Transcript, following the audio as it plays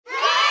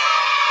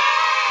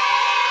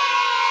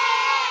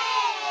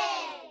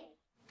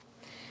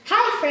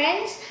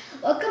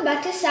Welcome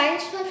back to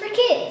Science Fun for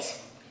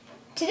Kids.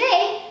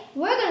 Today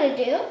we're going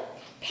to do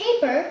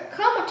paper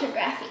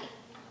chromatography.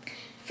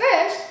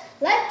 First,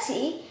 let's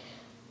see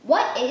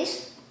what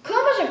is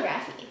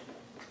chromatography.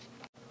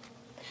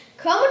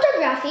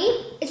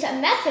 Chromatography is a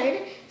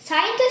method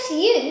scientists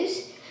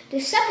use to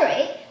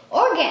separate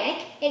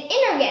organic and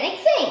inorganic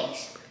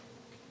things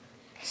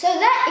so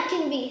that it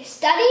can be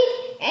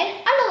studied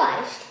and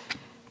analyzed.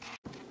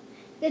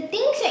 The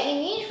things that you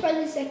need for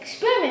this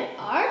experiment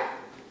are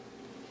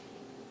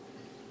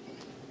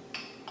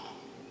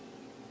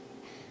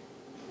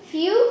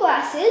few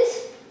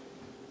glasses,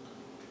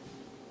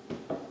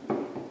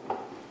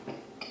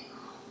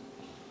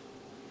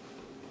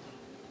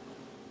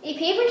 a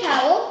paper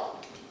towel,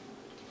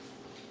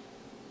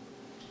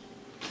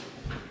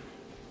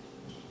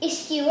 a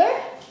skewer,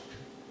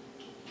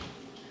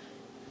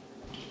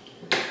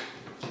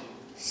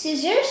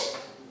 scissors,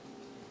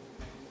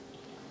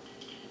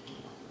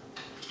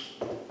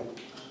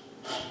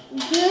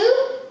 glue,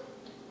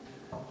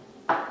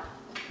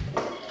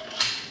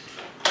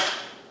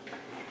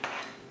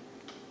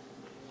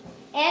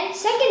 and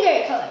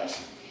secondary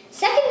colors.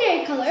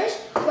 Secondary colors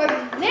work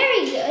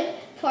very good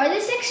for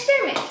this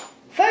experiment.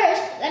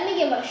 First, let me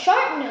give a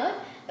short note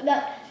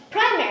about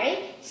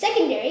primary,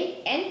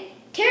 secondary, and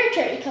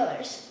tertiary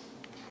colors.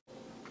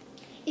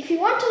 If you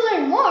want to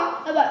learn more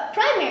about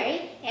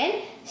primary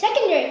and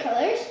secondary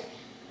colors,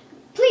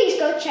 please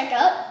go check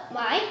out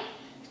my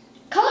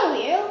color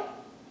wheel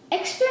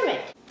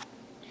experiment.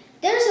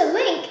 There's a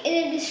link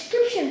in the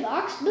description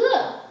box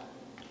below.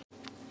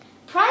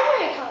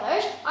 Primary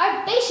colors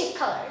are basic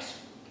colors.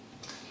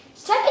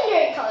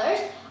 Secondary colors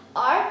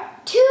are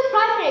two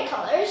primary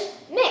colors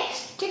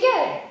mixed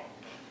together.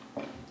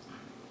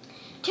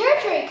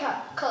 Tertiary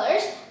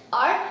colors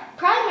are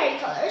primary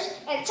colors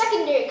and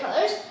secondary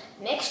colors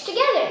mixed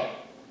together.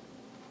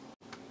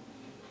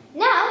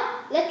 Now,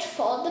 let's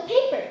fold the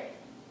paper.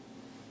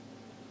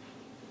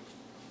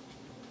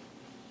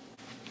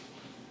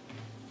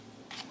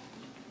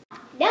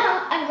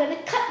 Now, I'm going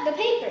to cut the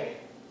paper.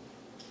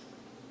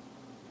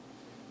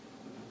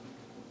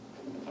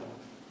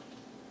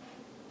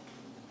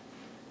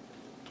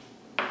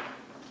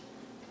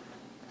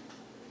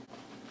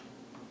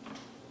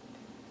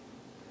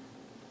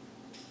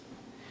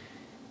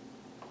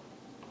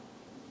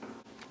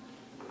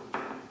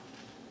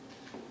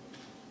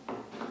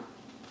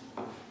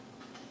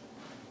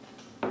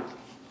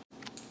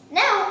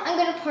 Now, I'm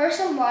going to pour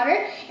some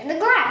water in the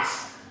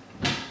glass.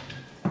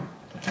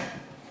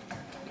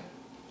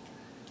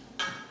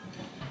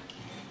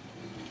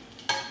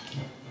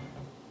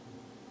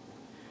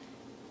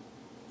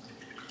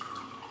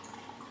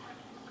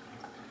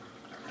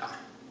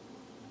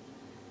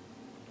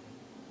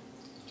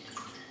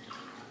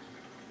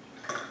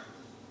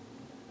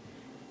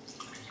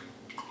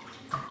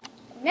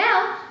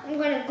 Now, I'm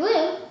going to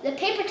glue the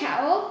paper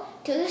towel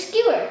to the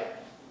skewer.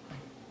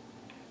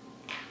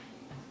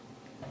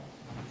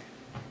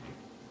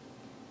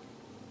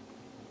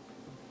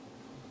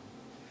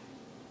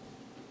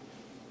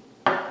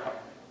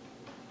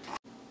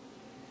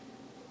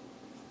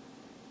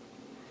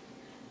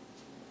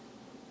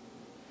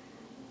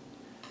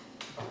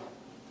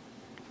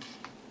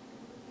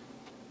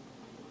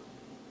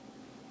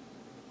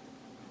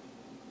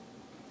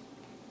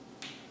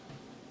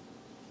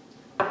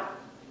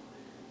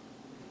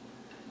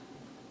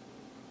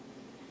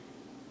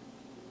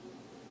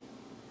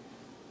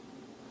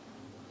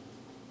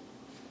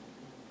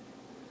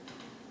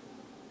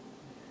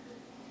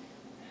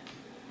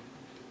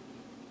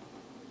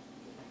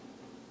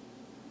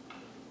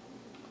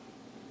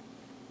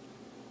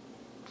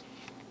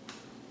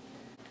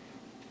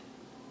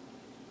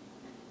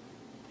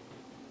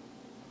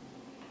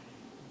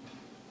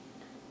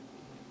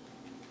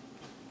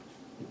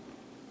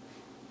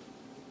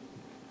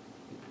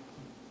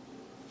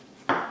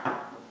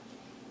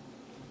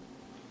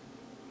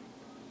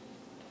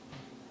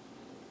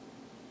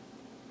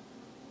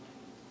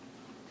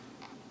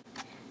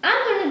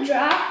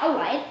 Draw a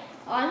line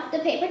on the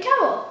paper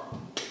towel.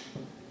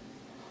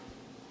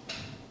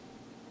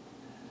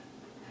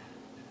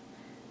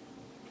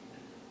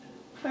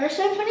 First,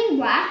 I'm putting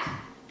black.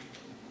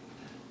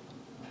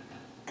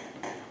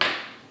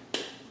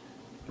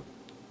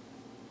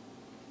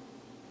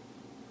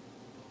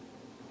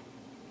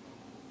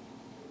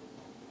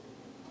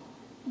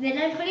 Then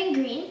I'm putting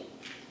green.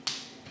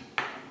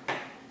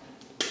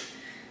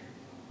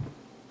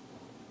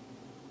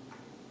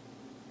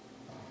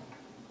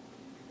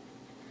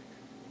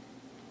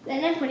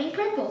 Then I'm putting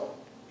purple.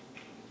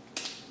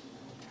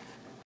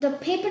 The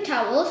paper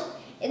towels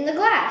in the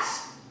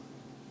glass.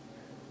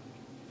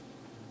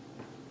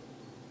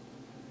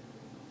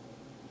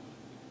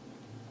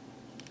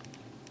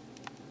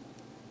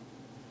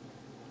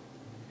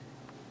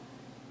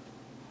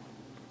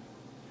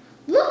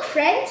 Look,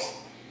 friends!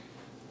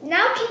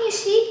 Now can you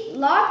see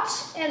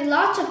lots and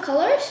lots of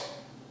colors?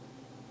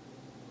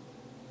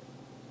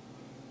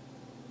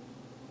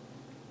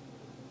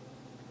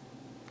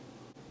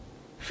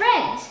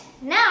 Friends,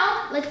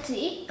 now let's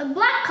see a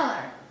black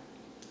color.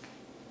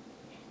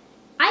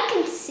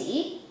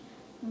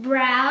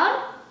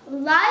 brown,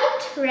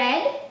 light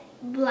red,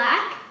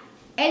 black,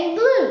 and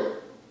blue.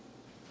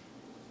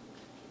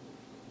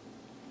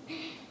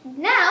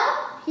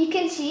 Now you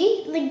can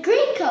see the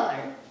green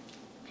color.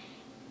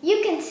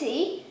 You can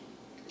see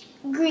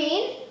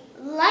green,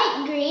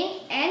 light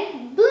green,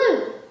 and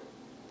blue.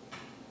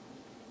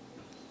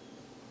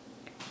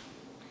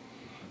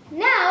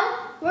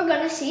 Now we're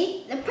going to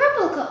see the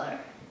purple color.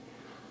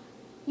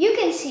 You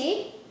can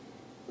see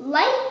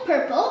light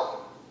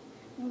purple,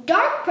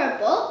 dark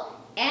purple,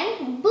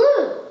 and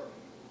blue.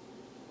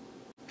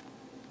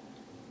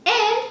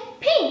 And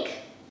pink.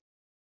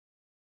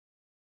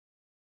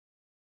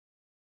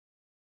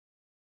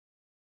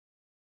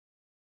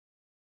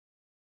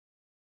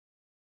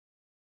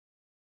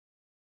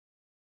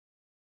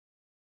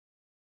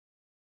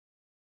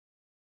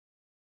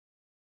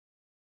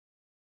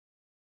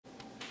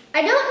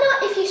 I don't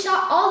know if you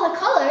saw all the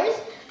colors,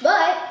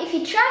 but if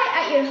you try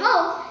at your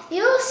home,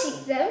 you'll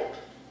see them.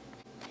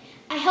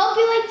 I hope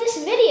you liked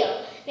this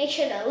video. Make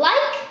sure to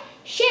like,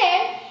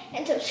 share,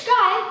 and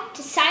subscribe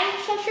to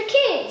Science Fun for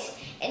Kids.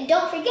 And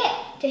don't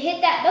forget to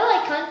hit that bell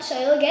icon so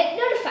you'll get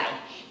notified.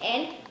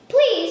 And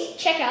please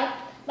check out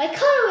my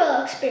color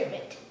wheel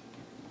experiment.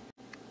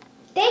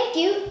 Thank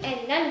you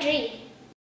and Nandri.